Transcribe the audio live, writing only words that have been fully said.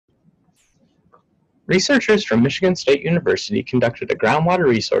Researchers from Michigan State University conducted a groundwater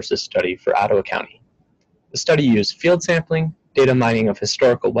resources study for Ottawa County. The study used field sampling, data mining of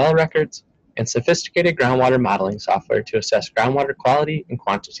historical well records, and sophisticated groundwater modeling software to assess groundwater quality and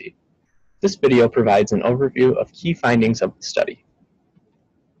quantity. This video provides an overview of key findings of the study.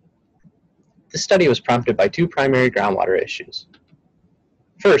 This study was prompted by two primary groundwater issues.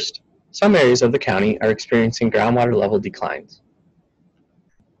 First, some areas of the county are experiencing groundwater level declines.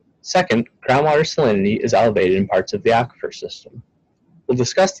 Second, groundwater salinity is elevated in parts of the aquifer system. We'll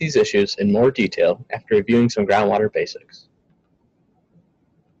discuss these issues in more detail after reviewing some groundwater basics.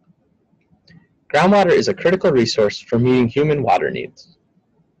 Groundwater is a critical resource for meeting human water needs.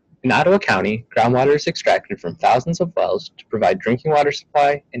 In Ottawa County, groundwater is extracted from thousands of wells to provide drinking water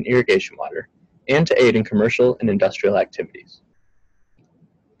supply and irrigation water, and to aid in commercial and industrial activities.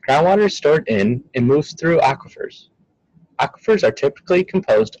 Groundwater is stored in and moves through aquifers. Aquifers are typically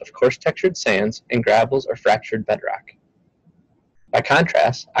composed of coarse-textured sands and gravels or fractured bedrock. By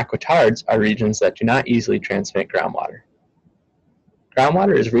contrast, aquithards are regions that do not easily transmit groundwater.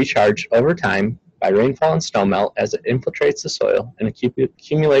 Groundwater is recharged over time by rainfall and snowmelt as it infiltrates the soil and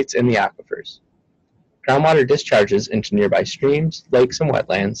accumulates in the aquifers. Groundwater discharges into nearby streams, lakes, and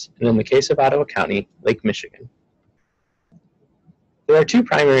wetlands, and in the case of Ottawa County, Lake Michigan. There are two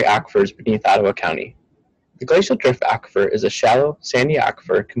primary aquifers beneath Ottawa County. The glacial drift aquifer is a shallow, sandy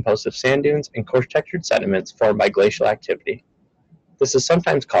aquifer composed of sand dunes and coarse-textured sediments formed by glacial activity. This is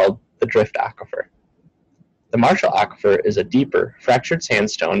sometimes called the drift aquifer. The Marshall Aquifer is a deeper, fractured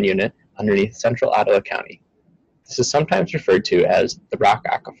sandstone unit underneath central Ottawa County. This is sometimes referred to as the rock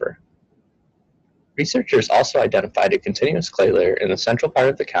aquifer. Researchers also identified a continuous clay layer in the central part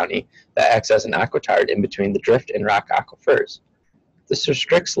of the county that acts as an aquitard in between the drift and rock aquifers. This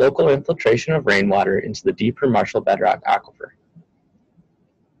restricts local infiltration of rainwater into the deeper Marshall bedrock aquifer.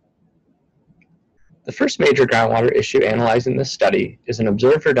 The first major groundwater issue analyzed in this study is an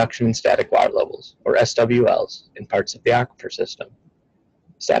observed reduction in static water levels, or SWLs, in parts of the aquifer system.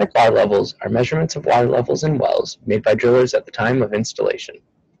 Static water levels are measurements of water levels in wells made by drillers at the time of installation.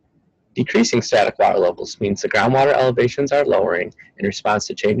 Decreasing static water levels means the groundwater elevations are lowering in response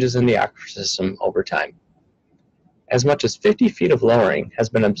to changes in the aquifer system over time. As much as 50 feet of lowering has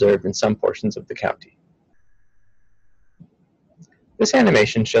been observed in some portions of the county. This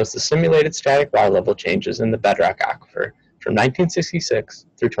animation shows the simulated static water level changes in the Bedrock aquifer from 1966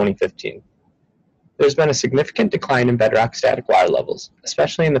 through 2015. There's been a significant decline in bedrock static water levels,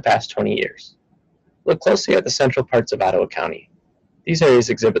 especially in the past 20 years. Look closely at the central parts of Ottawa County. These areas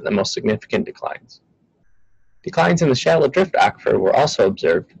exhibit the most significant declines. Declines in the shallow drift aquifer were also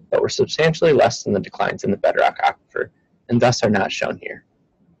observed, but were substantially less than the declines in the bedrock aquifer, and thus are not shown here.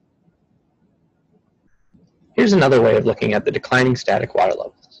 Here's another way of looking at the declining static water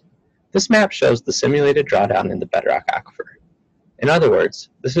levels. This map shows the simulated drawdown in the bedrock aquifer. In other words,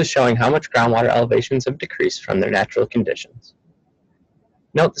 this is showing how much groundwater elevations have decreased from their natural conditions.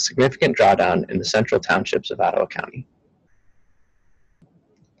 Note the significant drawdown in the central townships of Ottawa County.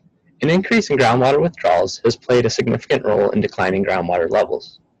 An increase in groundwater withdrawals has played a significant role in declining groundwater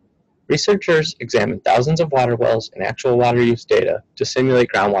levels. Researchers examined thousands of water wells and actual water use data to simulate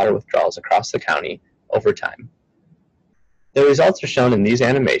groundwater withdrawals across the county over time. The results are shown in these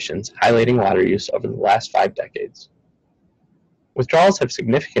animations, highlighting water use over the last 5 decades. Withdrawals have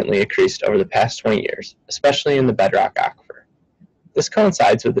significantly increased over the past 20 years, especially in the bedrock aquifer. This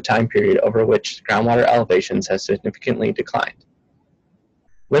coincides with the time period over which groundwater elevations have significantly declined.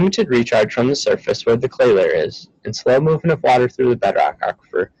 Limited recharge from the surface where the clay layer is, and slow movement of water through the bedrock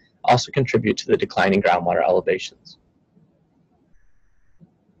aquifer also contribute to the declining groundwater elevations.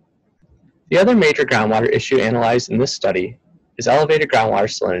 The other major groundwater issue analyzed in this study is elevated groundwater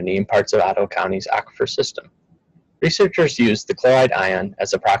salinity in parts of Ottawa County's aquifer system. Researchers used the chloride ion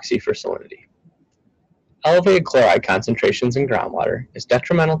as a proxy for salinity. Elevated chloride concentrations in groundwater is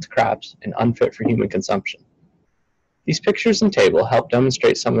detrimental to crops and unfit for human consumption. These pictures and table help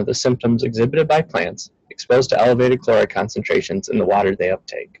demonstrate some of the symptoms exhibited by plants exposed to elevated chloride concentrations in the water they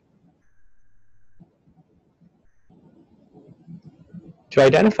uptake. To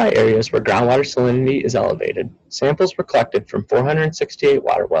identify areas where groundwater salinity is elevated, samples were collected from 468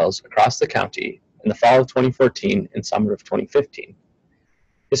 water wells across the county in the fall of 2014 and summer of 2015.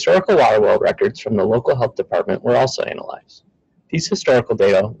 Historical water well records from the local health department were also analyzed. These historical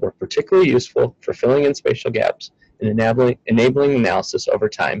data were particularly useful for filling in spatial gaps and enabling analysis over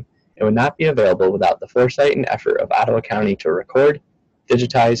time, and would not be available without the foresight and effort of Ottawa County to record,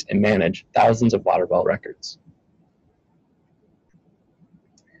 digitize, and manage thousands of water well records.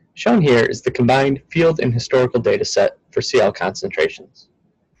 Shown here is the combined field and historical data set for CL concentrations.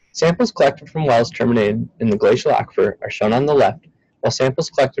 Samples collected from wells terminated in the glacial aquifer are shown on the left, while samples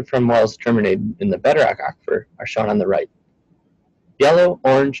collected from wells terminated in the Bedrock aquifer are shown on the right. Yellow,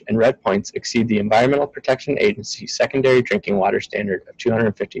 orange, and red points exceed the Environmental Protection Agency's secondary drinking water standard of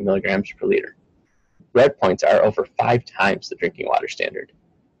 250 milligrams per liter. Red points are over 5 times the drinking water standard.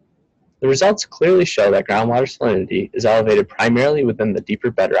 The results clearly show that groundwater salinity is elevated primarily within the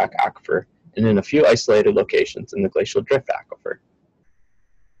deeper Bedrock aquifer and in a few isolated locations in the glacial drift aquifer.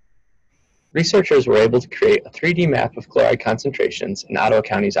 Researchers were able to create a 3D map of chloride concentrations in Ottawa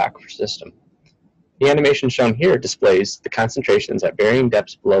County's aquifer system. The animation shown here displays the concentrations at varying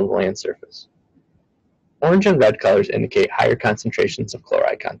depths below the land surface. Orange and red colors indicate higher concentrations of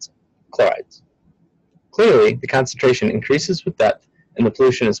chlorides. Clearly, the concentration increases with depth, and the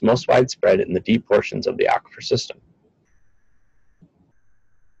pollution is most widespread in the deep portions of the aquifer system.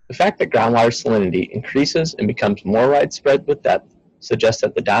 The fact that groundwater salinity increases and becomes more widespread with depth suggests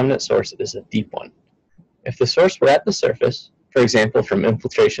that the dominant source is a deep one. If the source were at the surface, for example from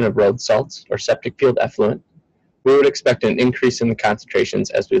infiltration of road salts or septic field effluent, we would expect an increase in the concentrations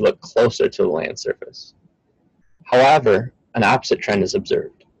as we look closer to the land surface. However, an opposite trend is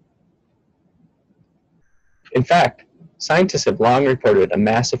observed. In fact, scientists have long reported a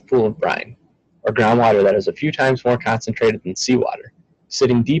massive pool of brine, or groundwater that is a few times more concentrated than seawater,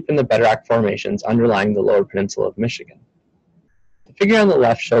 sitting deep in the bedrock formations underlying the lower peninsula of Michigan. The figure on the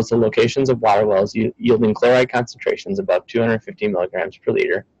left shows the locations of water wells yielding chloride concentrations above 250 milligrams per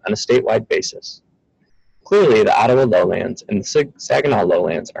liter on a statewide basis. Clearly, the Ottawa lowlands and the Saginaw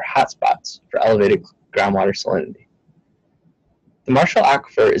lowlands are hotspots for elevated groundwater salinity. The Marshall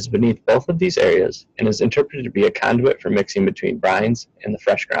Aquifer is beneath both of these areas and is interpreted to be a conduit for mixing between brines and the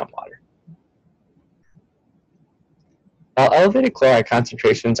fresh groundwater. While elevated chloride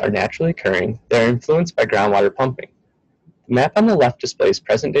concentrations are naturally occurring, they are influenced by groundwater pumping. The map on the left displays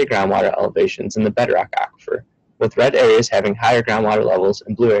present-day groundwater elevations in the Bedrock aquifer, with red areas having higher groundwater levels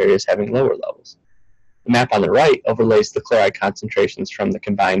and blue areas having lower levels. The map on the right overlays the chloride concentrations from the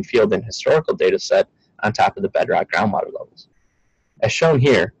combined field and historical data set on top of the bedrock groundwater levels. As shown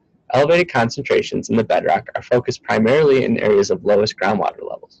here, elevated concentrations in the bedrock are focused primarily in areas of lowest groundwater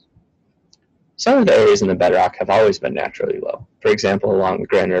levels. Some of the areas in the bedrock have always been naturally low, for example along the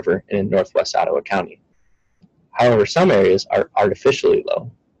Grand River and in northwest Ottawa County. However, some areas are artificially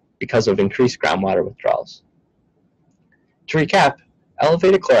low because of increased groundwater withdrawals. To recap,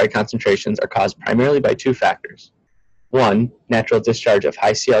 elevated chloride concentrations are caused primarily by 2 factors. 1, natural discharge of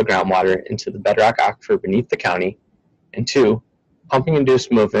high CL groundwater into the bedrock aquifer beneath the county, and 2,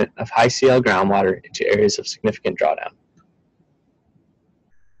 pumping-induced movement of high CL groundwater into areas of significant drawdown.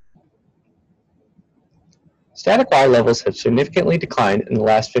 Static water levels have significantly declined in the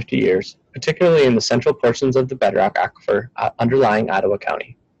last 50 years, particularly in the central portions of the bedrock aquifer underlying Ottawa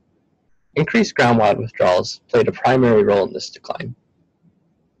County. Increased groundwater withdrawals played a primary role in this decline.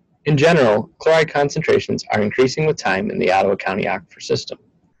 In general, chloride concentrations are increasing with time in the Ottawa County aquifer system.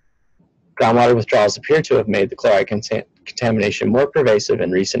 Groundwater withdrawals appear to have made the chloride contamination more pervasive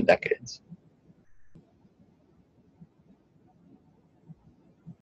in recent decades.